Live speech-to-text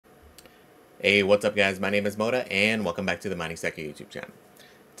Hey, what's up guys? My name is Moda and welcome back to the Mining Sector YouTube channel.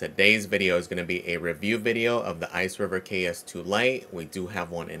 Today's video is going to be a review video of the Iceriver KS2 Lite. We do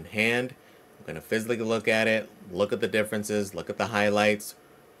have one in hand. I'm going to physically look at it, look at the differences, look at the highlights,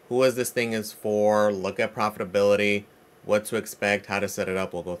 who this thing is for, look at profitability, what to expect, how to set it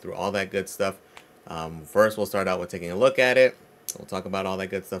up. We'll go through all that good stuff. First, we'll start out with taking a look at it. We'll talk about all that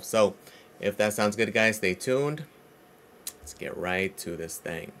good stuff. So if that sounds good guys, stay tuned. Let's get right to this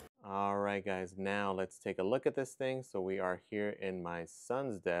thing. Alright guys, now let's take a look at this thing. So we are here in my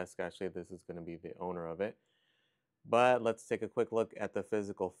son's desk. Actually, this is going to be the owner of it. But let's take a quick look at the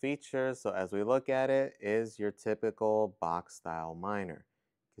physical features. So as we look at it, is your typical box style miner.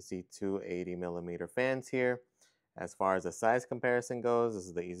 You can see two 80mm fans here. As far as the size comparison goes, this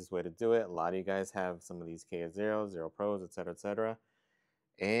is the easiest way to do it. A lot of you guys have some of these KS0, Zero Pros, etc., etc.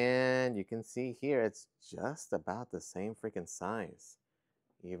 And you can see here, it's just about the same freaking size.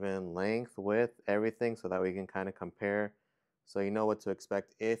 Even length, width, everything, so that we can kind of compare, so you know what to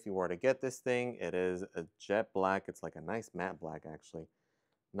expect if you were to get this thing. It is a jet black. It's like a nice matte black actually,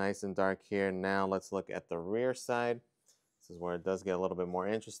 nice and dark here. Now let's look at the rear side. This is where it does get a little bit more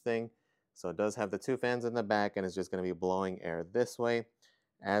interesting. So it does have the two fans in the back and it's just going to be blowing air this way.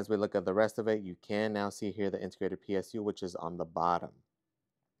 As we look at the rest of it, you can now see here the integrated PSU, which is on the bottom.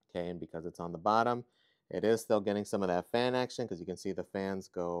 Okay, and because it's on the bottom, it is still getting some of that fan action, because you can see the fans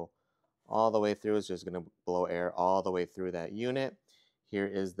go all the way through. It's just going to blow air all the way through that unit. Here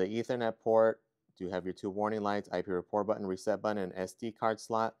is the Ethernet port. You have your two warning lights, IP report button, reset button, and SD card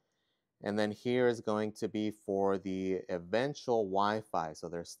slot. And then here is going to be for the eventual Wi-Fi. So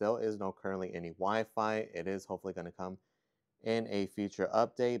there still is no currently any Wi-Fi. It is hopefully going to come in a future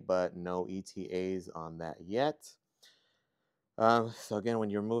update, but no ETAs on that yet. So again, when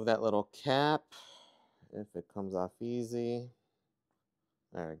you remove that little cap, if it comes off easy,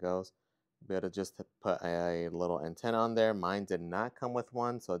 there it goes. Be able to just put a little antenna on there. Mine did not come with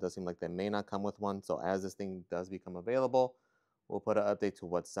one, so it does seem like they may not come with one. So as this thing does become available, we'll put an update to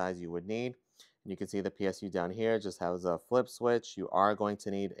what size you would need. And you can see the PSU down here just has a flip switch. You are going to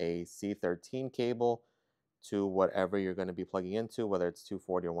need a C13 cable to whatever you're going to be plugging into, whether it's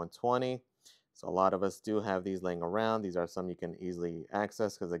 240 or 120. So a lot of us do have these laying around. These are some you can easily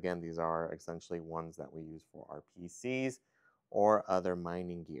access, because again, these are essentially ones that we use for our PCs or other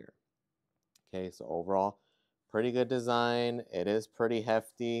mining gear. Okay, so overall, pretty good design. It is pretty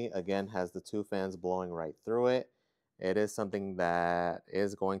hefty. Again, has the two fans blowing right through it. It is something that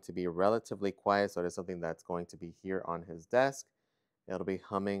is going to be relatively quiet, so it is something that's going to be here on his desk. It'll be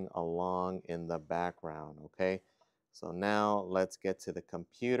humming along in the background, okay? So now let's get to the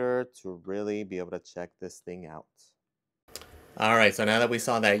computer to really be able to check this thing out. Alright, so now that we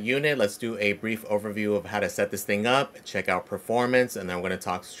saw that unit, let's do a brief overview of how to set this thing up, check out performance, and then we're going to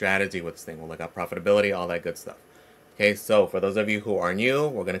talk strategy with this thing. We'll look at profitability, all that good stuff. Okay, so for those of you who are new,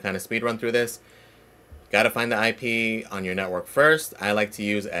 we're going to kind of speed run through this. Got to find the IP on your network first. I like to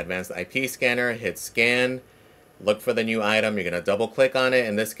use Advanced IP Scanner, hit scan. Look for the new item. You're going to double click on it.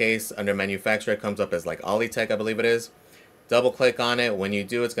 In this case, under manufacturer, it comes up as like Olitech, I believe it is. Double click on it. When you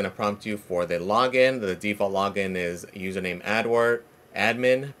do, it's going to prompt you for the login. The default login is username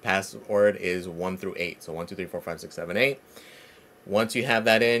admin. Password is 1 through 8. So 1, 2, 3, 4, 5, 6, 7, 8. Once you have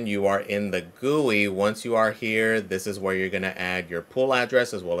that in, you are in the GUI. Once you are here, this is where you're going to add your pool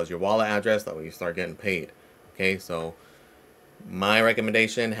address as well as your wallet address. That way you start getting paid. Okay, so my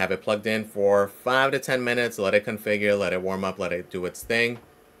recommendation, have it plugged in for 5 to 10 minutes, let it configure, let it warm up, let it do its thing.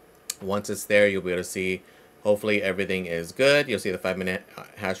 Once it's there, you'll be able to see, hopefully everything is good. You'll see the 5-minute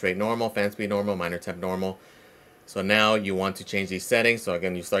hash rate normal, fan speed normal, miner temp normal. So now you want to change these settings, so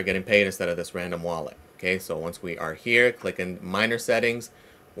again, you start getting paid instead of this random wallet. Okay, so once we are here, click in miner settings.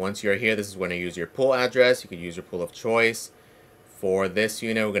 Once you're here, this is when you use your pool address. You can use your pool of choice. For this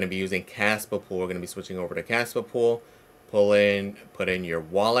unit, we're going to be using Kaspa pool. We're going to be switching over to Kaspa pool. Put in your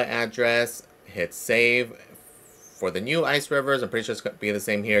wallet address, hit save. For the new Icerivers, I'm pretty sure it's going to be the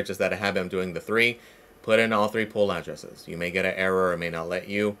same here, just that I have them doing the 3. Put in all 3 pool addresses. You may get an error, it may not let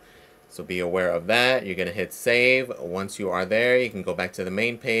you, so be aware of that. You're going to hit save. Once you are there, you can go back to the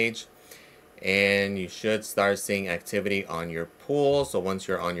main page, and you should start seeing activity on your pool. So once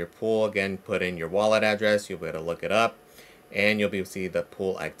you're on your pool, again, put in your wallet address. You'll be able to look it up, and you'll be able to see the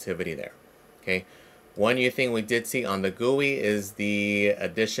pool activity there. Okay. One new thing we did see on the GUI is the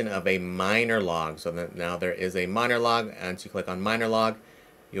addition of a miner log. So that now there is a miner log. Once you click on miner log,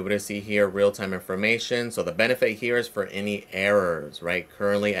 you'll be able to see here real-time information. So the benefit here is for any errors, right?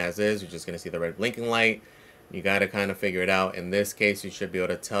 Currently, as is, you're just going to see the red blinking light. You got to kind of figure it out. In this case, you should be able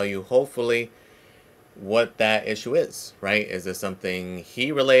to tell you, hopefully, what that issue is, right? Is it something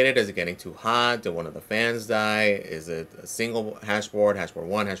heat related? Is it getting too hot? Did one of the fans die? Is it a single hashboard, hashboard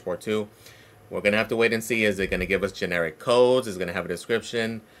 1, hashboard 2? We're going to have to wait and see. Is it going to give us generic codes? Is it going to have a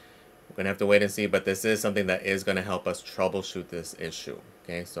description? We're going to have to wait and see, but this is something that is going to help us troubleshoot this issue.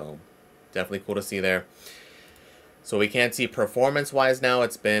 Okay, so definitely cool to see there. So we can see performance-wise now.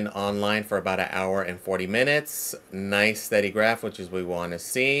 It's been online for about 1 hour and 40 minutes. Nice steady graph, which is what we want to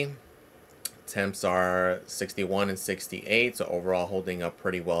see. Temps are 61 and 68, so overall holding up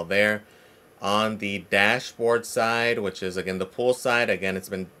pretty well there. On the dashboard side, which is again the pool side, again it's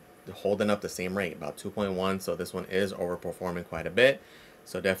been holding up the same rate, about 2.1, so this one is overperforming quite a bit.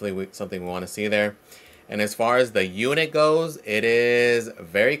 So definitely something we want to see there. And as far as the unit goes, it is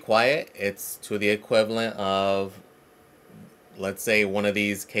very quiet. It's to the equivalent of, let's say, one of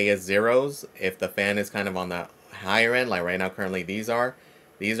these KS0s. If the fan is kind of on the higher end, like right now currently these are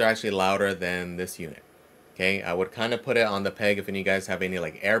actually louder than this unit. Okay, I would kind of put it on the peg if any of you guys have any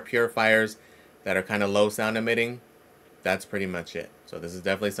like air purifiers that are kind of low sound emitting. That's pretty much it. So this is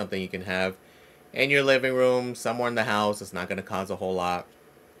definitely something you can have in your living room, somewhere in the house. It's not going to cause a whole lot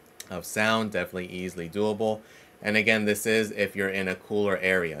of sound. Definitely easily doable. And again, this is if you're in a cooler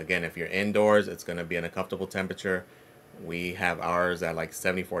area. Again, if you're indoors, it's going to be in a comfortable temperature. We have ours at like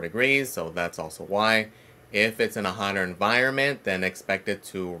 74 degrees, so that's also why. If it's in a hotter environment, then expect it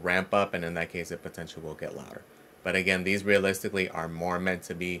to ramp up, and in that case, it potentially will get louder. But again, these realistically are more meant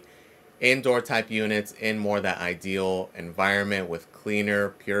to be indoor type units in more that ideal environment with cleaner,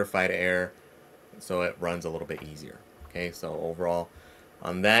 purified air, so it runs a little bit easier. Okay, so overall,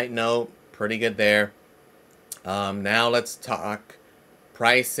 on that note, pretty good there. Now let's talk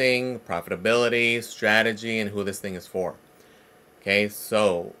pricing, profitability, strategy, and who this thing is for. Okay,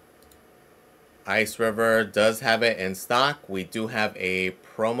 so Iceriver does have it in stock. We do have a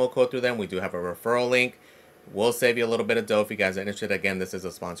promo code through them. We do have a referral link. We'll save you a little bit of dough if you guys are interested. Again, this is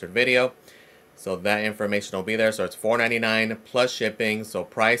a sponsored video, so that information will be there. So it's $4.99 plus shipping. So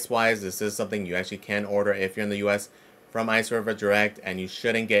price-wise, this is something you actually can order if you're in the U.S. from Iceriver Direct, and you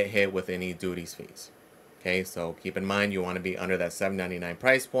shouldn't get hit with any duties fees. Okay, so keep in mind you want to be under that $7.99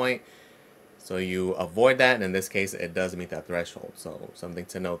 price point, so you avoid that. And in this case, it does meet that threshold. So something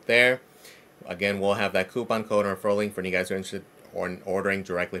to note there. Again, we'll have that coupon code and referral link for you guys who are interested in ordering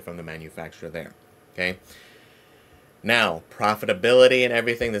directly from the manufacturer there. Okay. Now, profitability and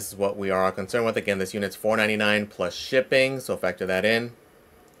everything, this is what we are all concerned with. Again, this unit's $4.99 plus shipping, so factor that in.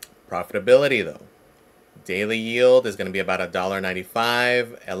 Profitability, though. Daily yield is going to be about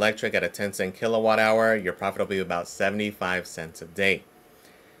 $1.95. Electric at a 10-cent kilowatt hour. Your profit will be about 75 cents a day.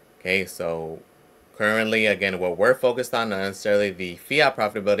 Okay, so currently, again, what we're focused on, not necessarily the fiat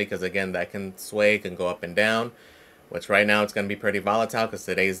profitability, because again, that can sway, can go up and down. Which right now it's going to be pretty volatile because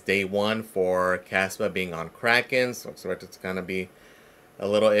today's day one for Kaspa being on Kraken. So it's going to be a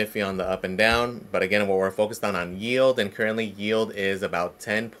little iffy on the up and down. But again, what we're focused on yield. And currently yield is about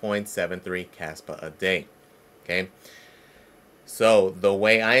 10.73 Kaspa a day. Okay. So the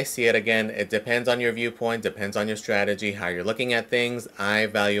way I see it, again, it depends on your viewpoint, depends on your strategy, how you're looking at things. I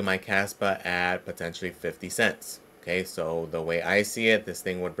value my Kaspa at potentially 50 cents. Okay, so the way I see it, this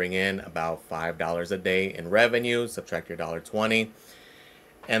thing would bring in about $5 a day in revenue, subtract your $1.20,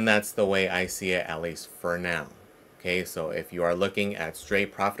 and that's the way I see it, at least for now. Okay, so if you are looking at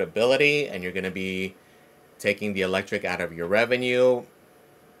straight profitability and you're going to be taking the electric out of your revenue,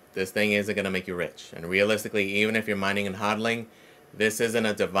 this thing isn't going to make you rich. And realistically, even if you're mining and hodling, this isn't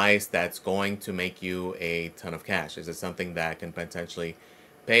a device that's going to make you a ton of cash. Is it something that can potentially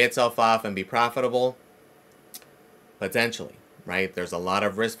pay itself off and be profitable? Potentially, right? There's a lot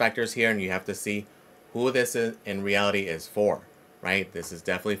of risk factors here, and you have to see who this is in reality is for, right? This is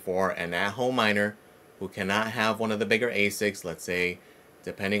definitely for an at-home miner who cannot have one of the bigger ASICs. Let's say,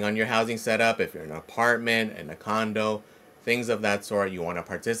 depending on your housing setup, if you're in an apartment, in a condo, things of that sort, you want to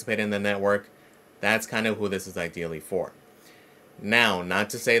participate in the network, that's kind of who this is ideally for. Now, not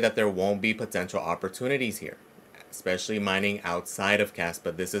to say that there won't be potential opportunities here, especially mining outside of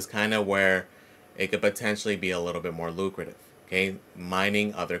Kaspa. This is kind of where it could potentially be a little bit more lucrative. Okay,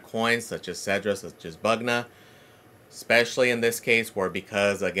 mining other coins such as Cedra, such as Bugna, especially in this case where,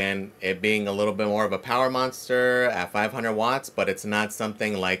 because again, it being a little bit more of a power monster at 500 watts, but it's not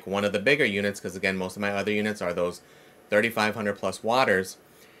something like one of the bigger units, because again, most of my other units are those 3500 plus watters.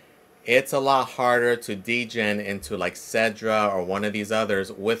 It's a lot harder to degen into like Cedra or one of these others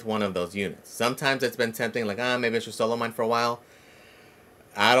with one of those units. Sometimes it's been tempting, like, maybe I should solo mine for a while.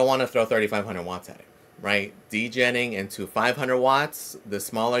 I don't want to throw 3500 watts at it, right? Degenning into 500 watts, the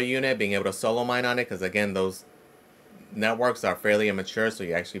smaller unit, being able to solo mine on it, because again, those networks are fairly immature, so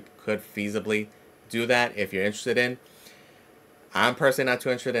you actually could feasibly do that if you're interested in. I'm personally not too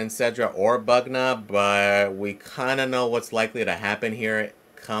interested in Cedra or Bugna, but we kind of know what's likely to happen here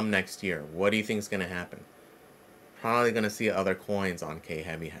come next year. What do you think is going to happen? Probably going to see other coins on K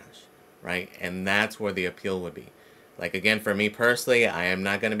Heavy Hash, right? And that's where the appeal would be. Like, again, for me personally, I am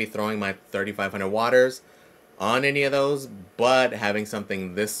not going to be throwing my 3,500 waters on any of those, but having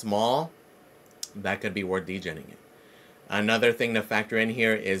something this small, that could be worth degenning it. Another thing to factor in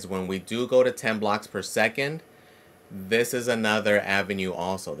here is when we do go to 10 blocks per second, this is another avenue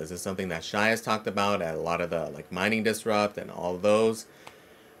also. This is something that Shai has talked about at a lot of the like mining disrupt and all those,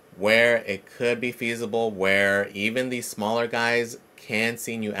 where it could be feasible, where even these smaller guys can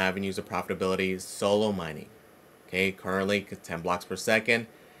see new avenues of profitability solo mining. Okay, currently 10 blocks per second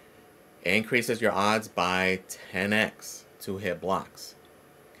increases your odds by 10x to hit blocks.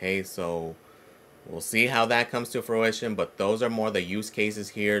 Okay, so we'll see how that comes to fruition, but those are more the use cases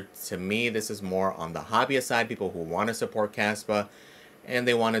here. To me, this is more on the hobbyist side, people who want to support Kaspa, and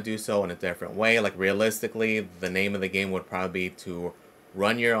they want to do so in a different way. Like, realistically, the name of the game would probably be to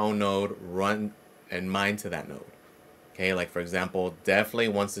run your own node, run and mine to that node. Okay, like, for example, definitely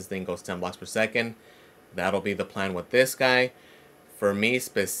once this thing goes 10 blocks per second, that'll be the plan with this guy. For me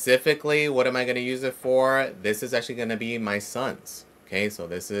specifically, what am I going to use it for? This is actually going to be my sons. Okay, so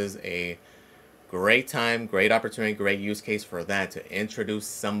this is a great time, great opportunity, great use case for that, to introduce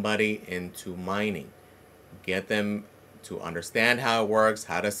somebody into mining. Get them to understand how it works,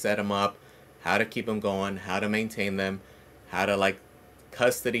 how to set them up, how to keep them going, how to maintain them, how to like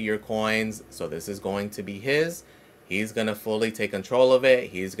custody your coins. So this is going to be his. He's going to fully take control of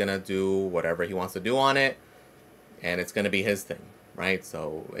it. He's going to do whatever he wants to do on it. And it's going to be his thing, right?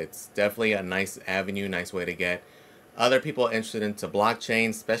 So it's definitely a nice avenue, nice way to get other people interested into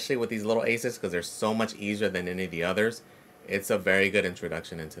blockchain, especially with these little ASICs, because they're so much easier than any of the others. It's a very good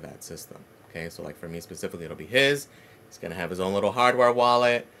introduction into that system. Okay, so like for me specifically, it'll be his. He's going to have his own little hardware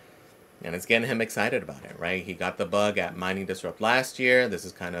wallet, and it's getting him excited about it, right? He got the bug at Mining Disrupt last year. This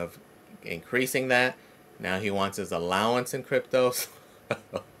is kind of increasing that. Now he wants his allowance in crypto.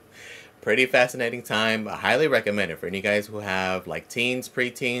 Pretty fascinating time. I highly recommend it for any guys who have like teens,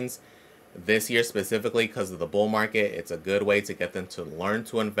 preteens. This year specifically, because of the bull market, it's a good way to get them to learn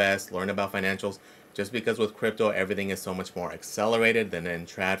to invest, learn about financials, just because with crypto, everything is so much more accelerated than in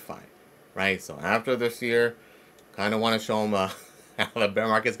TradFi, right? So after this year, kind of want to show them how the bear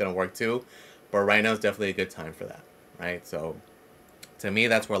market's going to work too, but right now is definitely a good time for that, right? So to me,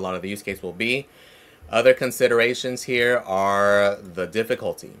 that's where a lot of the use case will be. Other considerations here are the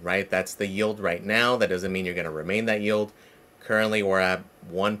difficulty, right? That's the yield right now. That doesn't mean you're going to remain that yield. Currently, we're at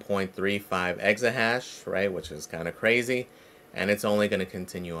 1.35 exahash, right, which is kind of crazy, and it's only going to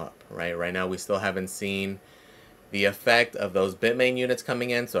continue up, right? Right now, we still haven't seen the effect of those Bitmain units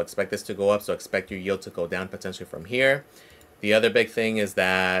coming in, so expect this to go up, so expect your yield to go down potentially from here. The other big thing is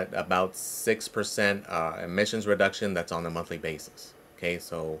that about 6% emissions reduction that's on a monthly basis, okay?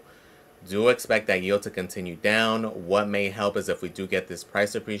 So do expect that yield to continue down. What may help is if we do get this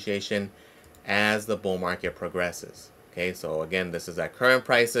price appreciation as the bull market progresses. Okay, so again, this is at current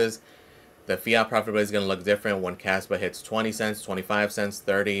prices. The fiat profitability is going to look different when Kaspa hits 20 cents, 25 cents,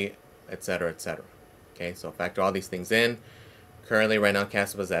 30, etc., etc. Okay, so factor all these things in. Currently, right now,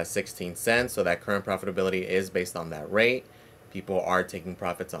 Kaspa is at 16 cents, so that current profitability is based on that rate. People are taking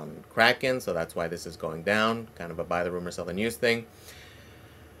profits on Kraken, so that's why this is going down. Kind of a buy the rumor, sell the news thing.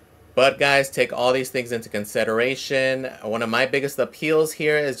 But guys, take all these things into consideration. One of my biggest appeals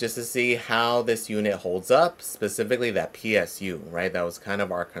here is just to see how this unit holds up, specifically that PSU, right? That was kind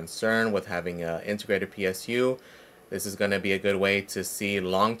of our concern with having an integrated PSU. This is going to be a good way to see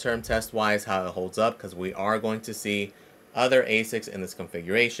long-term test-wise how it holds up, because we are going to see other ASICs in this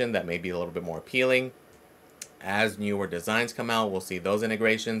configuration that may be a little bit more appealing. As newer designs come out, we'll see those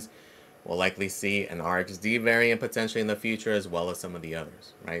integrations. We'll likely see an RXD variant potentially in the future, as well as some of the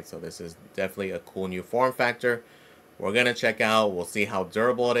others, right? So this is definitely a cool new form factor. We're going to check out. We'll see how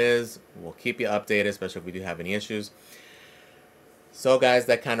durable it is. We'll keep you updated, especially if we do have any issues. So guys,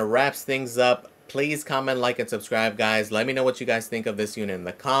 that kind of wraps things up. Please comment, like, and subscribe, guys. Let me know what you guys think of this unit in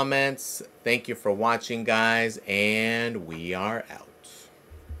the comments. Thank you for watching, guys, and we are out.